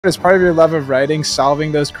As part of your love of writing,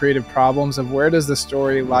 solving those creative problems of where does the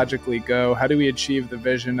story logically go? How do we achieve the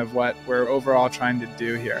vision of what we're overall trying to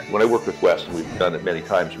do here? When I work with Wes, and we've done it many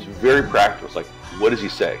times, it's very practical. It's like, what does he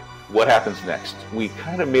say? What happens next? We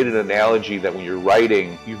kind of made an analogy that when you're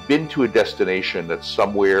writing, you've been to a destination that's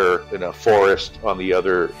somewhere in a forest on the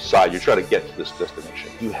other side. You're trying to get to this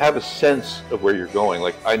destination. You have a sense of where you're going.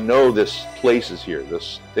 Like, I know this place is here,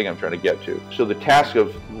 this thing I'm trying to get to. So the task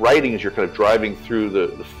of writing is you're kind of driving through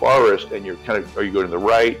the forest, and you're kind of, are you going to the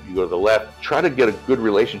right, you go to the left? Try to get a good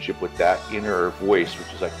relationship with that inner voice,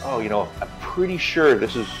 which is like, oh, you know, I'm pretty sure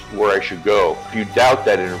this is where I should go. If you doubt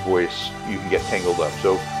that inner voice, you can get tangled up.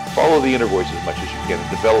 So follow the inner voice as much as you can and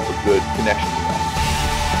develop a good connection to that.